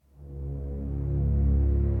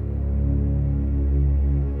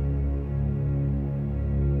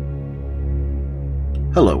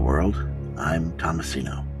Hello world, I'm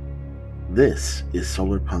Tomasino. This is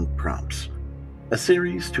Solarpunk Prompts, a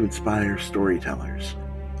series to inspire storytellers,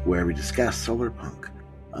 where we discuss solarpunk,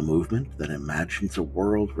 a movement that imagines a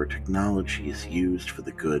world where technology is used for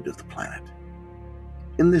the good of the planet.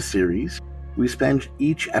 In this series, we spend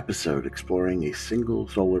each episode exploring a single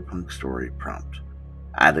solarpunk story prompt,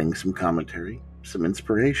 adding some commentary, some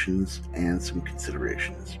inspirations, and some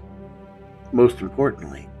considerations. Most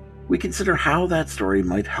importantly, we consider how that story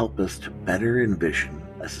might help us to better envision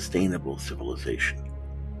a sustainable civilization.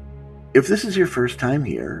 If this is your first time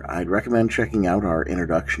here, I'd recommend checking out our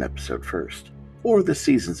introduction episode first, or this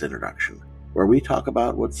season's introduction, where we talk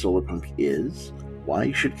about what solarpunk is, why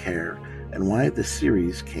you should care, and why this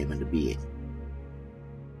series came into being.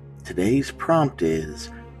 Today's prompt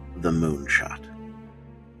is the Moonshot.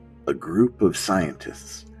 A group of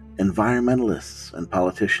scientists, environmentalists, and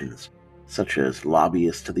politicians, such as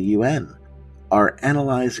lobbyists to the UN, are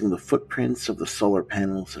analyzing the footprints of the solar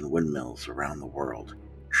panels and windmills around the world,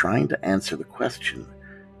 trying to answer the question,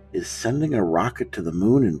 is sending a rocket to the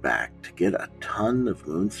moon and back to get a ton of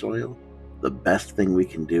moon soil the best thing we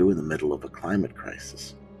can do in the middle of a climate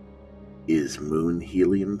crisis? Is moon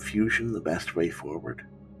helium fusion the best way forward?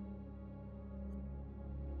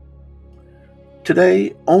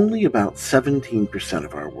 Today, only about 17%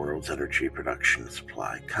 of our world's energy production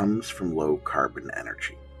supply comes from low-carbon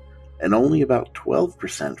energy, and only about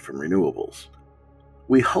 12% from renewables.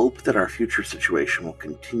 We hope that our future situation will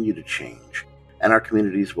continue to change, and our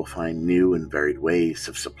communities will find new and varied ways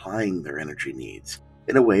of supplying their energy needs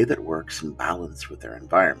in a way that works in balance with their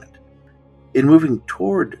environment. In moving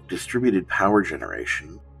toward distributed power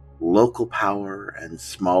generation, local power, and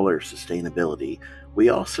smaller sustainability, we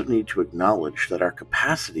also need to acknowledge that our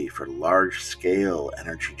capacity for large-scale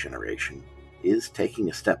energy generation is taking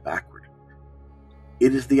a step backward.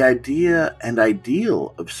 It is the idea and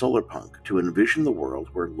ideal of solarpunk to envision the world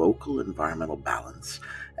where local environmental balance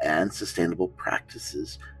and sustainable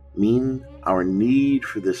practices mean our need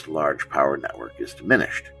for this large power network is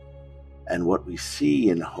diminished. And what we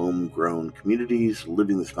see in homegrown communities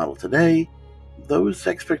living this model today, those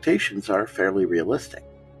expectations are fairly realistic.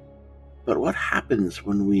 But what happens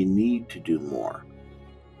when we need to do more?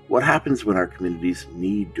 What happens when our communities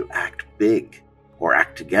need to act big or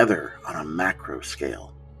act together on a macro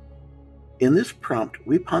scale? In this prompt,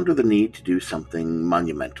 we ponder the need to do something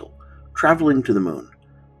monumental, traveling to the moon.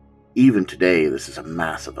 Even today, this is a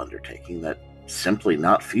massive undertaking that's simply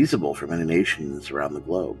not feasible for many nations around the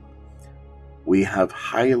globe. We have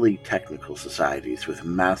highly technical societies with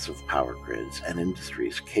massive power grids and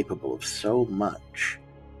industries capable of so much,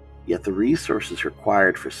 yet the resources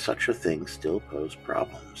required for such a thing still pose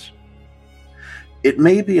problems. It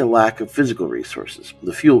may be a lack of physical resources,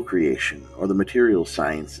 the fuel creation, or the material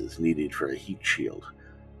sciences needed for a heat shield.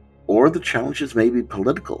 Or the challenges may be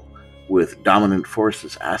political, with dominant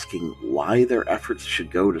forces asking why their efforts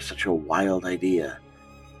should go to such a wild idea.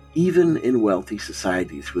 Even in wealthy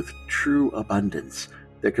societies with true abundance,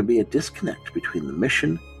 there can be a disconnect between the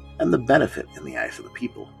mission and the benefit in the eyes of the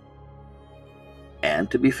people.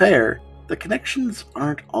 And to be fair, the connections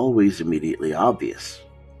aren't always immediately obvious.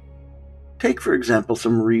 Take, for example,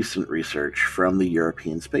 some recent research from the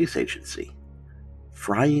European Space Agency: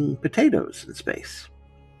 frying potatoes in space.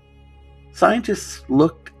 Scientists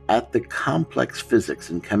looked at the complex physics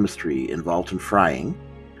and chemistry involved in frying,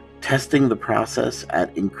 testing the process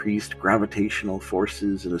at increased gravitational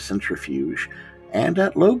forces in a centrifuge and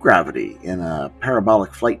at low gravity in a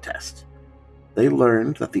parabolic flight test. They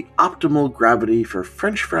learned that the optimal gravity for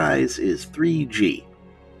French fries is 3G.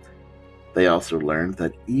 They also learned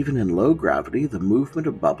that even in low gravity, the movement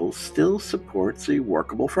of bubbles still supports a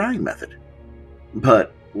workable frying method.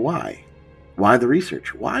 But why? Why the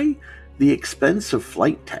research? Why the expense of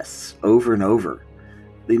flight tests over and over?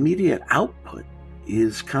 The immediate output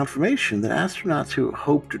is confirmation that astronauts who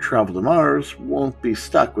hope to travel to Mars won't be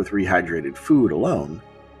stuck with rehydrated food alone.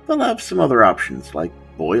 They'll have some other options like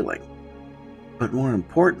boiling. But more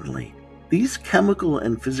importantly, these chemical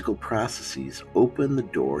and physical processes open the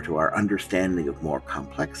door to our understanding of more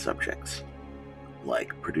complex subjects,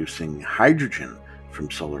 like producing hydrogen from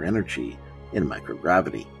solar energy in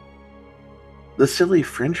microgravity. The silly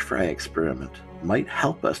French fry experiment might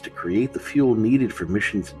help us to create the fuel needed for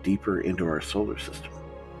missions deeper into our solar system.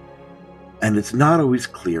 And it's not always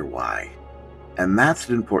clear why, and that's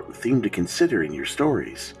an important theme to consider in your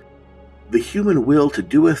stories. The human will to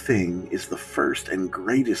do a thing is the first and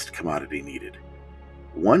greatest commodity needed.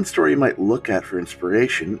 One story you might look at for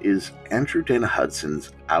inspiration is Andrew Dana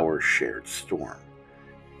Hudson's Our Shared Storm.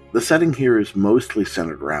 The setting here is mostly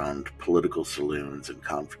centered around political saloons and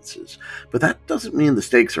conferences, but that doesn't mean the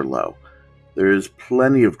stakes are low. There is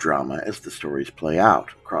plenty of drama as the stories play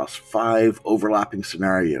out across 5 overlapping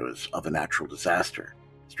scenarios of a natural disaster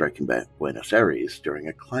striking Buenos Aires during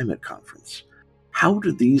a climate conference. How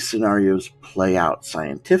do these scenarios play out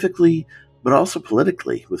scientifically, but also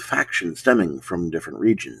politically, with factions stemming from different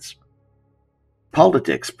regions?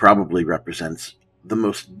 Politics probably represents the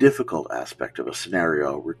most difficult aspect of a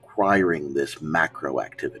scenario requiring this macro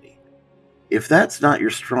activity. If that's not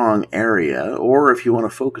your strong area, or if you want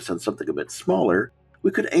to focus on something a bit smaller,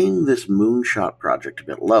 we could aim this Moonshot project a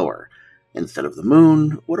bit lower. Instead of the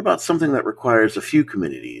moon, what about something that requires a few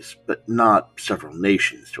communities, but not several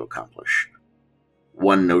nations to accomplish?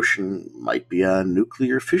 One notion might be a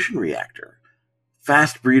nuclear fission reactor.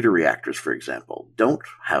 Fast breeder reactors, for example, don't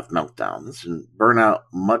have meltdowns and burn out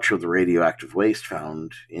much of the radioactive waste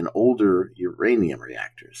found in older uranium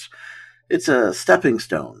reactors. It's a stepping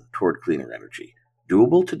stone toward cleaner energy,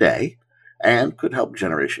 doable today, and could help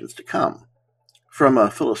generations to come. From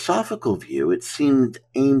a philosophical view, it seemed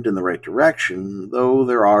aimed in the right direction, though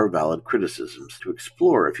there are valid criticisms to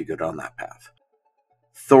explore if you go down that path.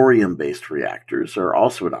 Thorium-based reactors are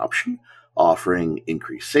also an option, offering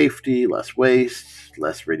increased safety, less waste,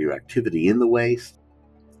 less radioactivity in the waste.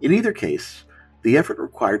 In either case, the effort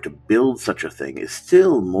required to build such a thing is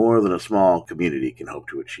still more than a small community can hope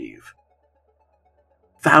to achieve.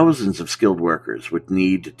 Thousands of skilled workers would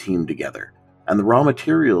need to team together, and the raw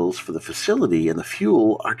materials for the facility and the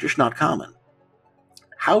fuel are just not common.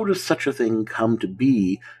 How does such a thing come to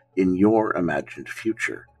be in your imagined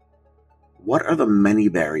future? What are the many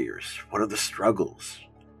barriers? What are the struggles?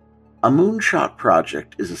 A Moonshot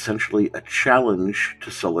project is essentially a challenge to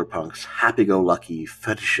solarpunk's happy-go-lucky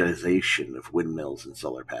fetishization of windmills and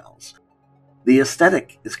solar panels. The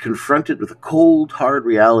aesthetic is confronted with a cold, hard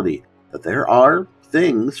reality that there are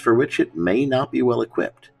things for which it may not be well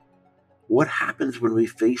equipped. What happens when we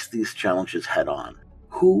face these challenges head-on?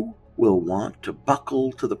 Who will want to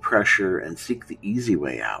buckle to the pressure and seek the easy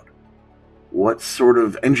way out? What sort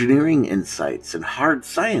of engineering insights and hard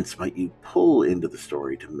science might you pull into the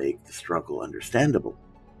story to make the struggle understandable?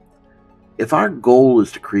 If our goal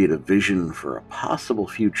is to create a vision for a possible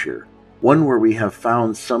future, one where we have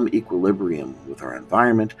found some equilibrium with our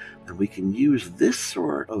environment, then we can use this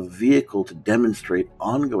sort of vehicle to demonstrate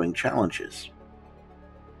ongoing challenges.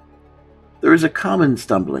 There is a common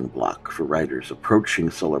stumbling block for writers approaching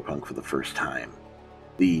solarpunk for the first time: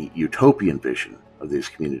 the utopian vision of these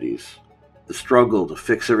communities. The struggle to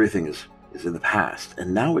fix everything is in the past,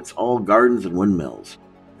 and now it's all gardens and windmills,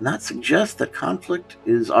 and that suggests that conflict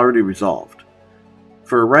is already resolved.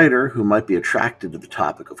 For a writer who might be attracted to the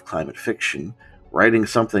topic of climate fiction, writing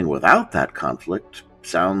something without that conflict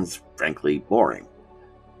sounds, frankly, boring.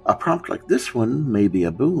 A prompt like this one may be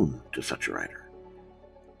a boon to such a writer.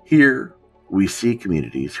 Here, we see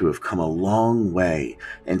communities who have come a long way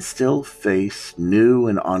and still face new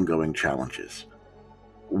and ongoing challenges.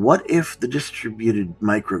 What if the distributed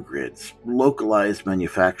microgrids, localized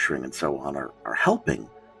manufacturing, and so on are helping,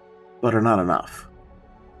 but are not enough?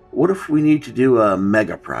 What if we need to do a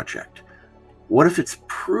mega project? What if it's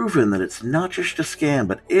proven that it's not just a scam,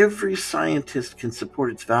 but every scientist can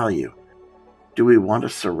support its value? Do we want to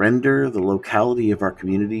surrender the locality of our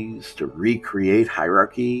communities to recreate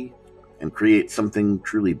hierarchy and create something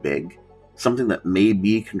truly big? Something that may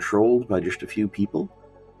be controlled by just a few people?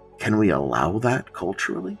 Can we allow that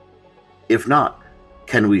culturally? If not,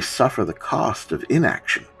 can we suffer the cost of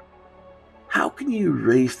inaction? How can you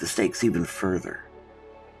raise the stakes even further?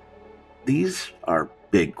 These are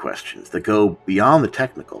big questions that go beyond the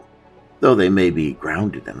technical, though they may be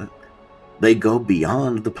grounded in it. They go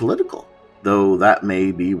beyond the political, though that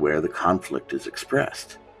may be where the conflict is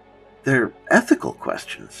expressed. They're ethical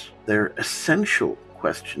questions. They're essential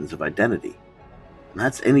questions of identity. And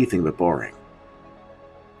that's anything but boring.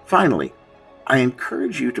 Finally, I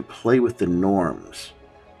encourage you to play with the norms.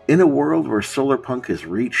 In a world where solarpunk has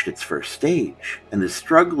reached its first stage and is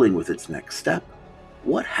struggling with its next step,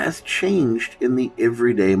 what has changed in the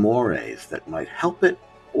everyday mores that might help it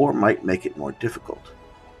or might make it more difficult?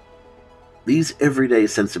 These everyday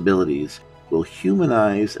sensibilities will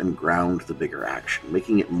humanize and ground the bigger action,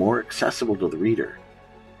 making it more accessible to the reader.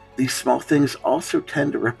 These small things also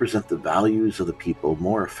tend to represent the values of the people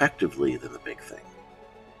more effectively than the big thing.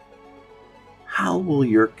 How will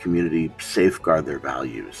your community safeguard their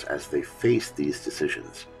values as they face these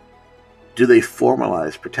decisions? Do they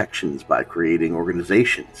formalize protections by creating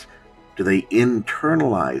organizations? Do they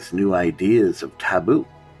internalize new ideas of taboo?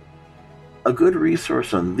 A good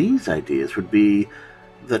resource on these ideas would be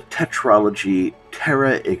the tetralogy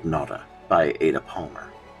Terra Ignota by Ada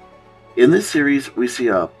Palmer. In this series, we see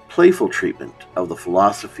a playful treatment of the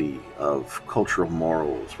philosophy of cultural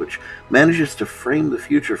morals, which manages to frame the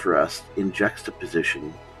future for us in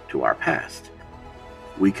juxtaposition to our past.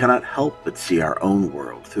 We cannot help but see our own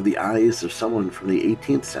world through the eyes of someone from the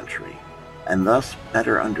 18th century, and thus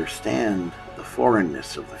better understand the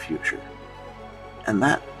foreignness of the future. And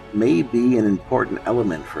that may be an important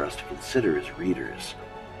element for us to consider as readers.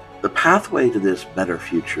 The pathway to this better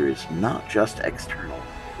future is not just external.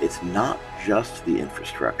 It's not just the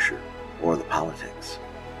infrastructure or the politics.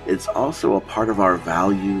 It's also a part of our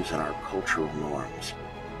values and our cultural norms.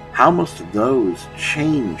 How must those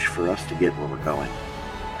change for us to get where we're going?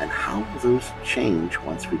 And how will those change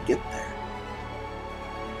once we get there?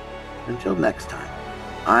 Until next time,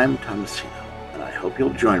 I'm Tomasino, and I hope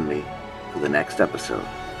you'll join me for the next episode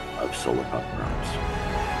of Solar Punk Rhymes.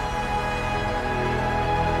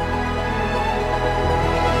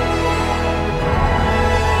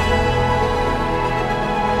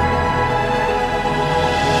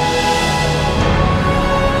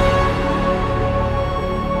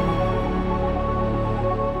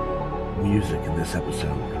 Music in this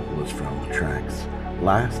episode was from the tracks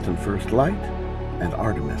Last and First Light and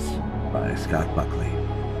Artemis by Scott Buckley.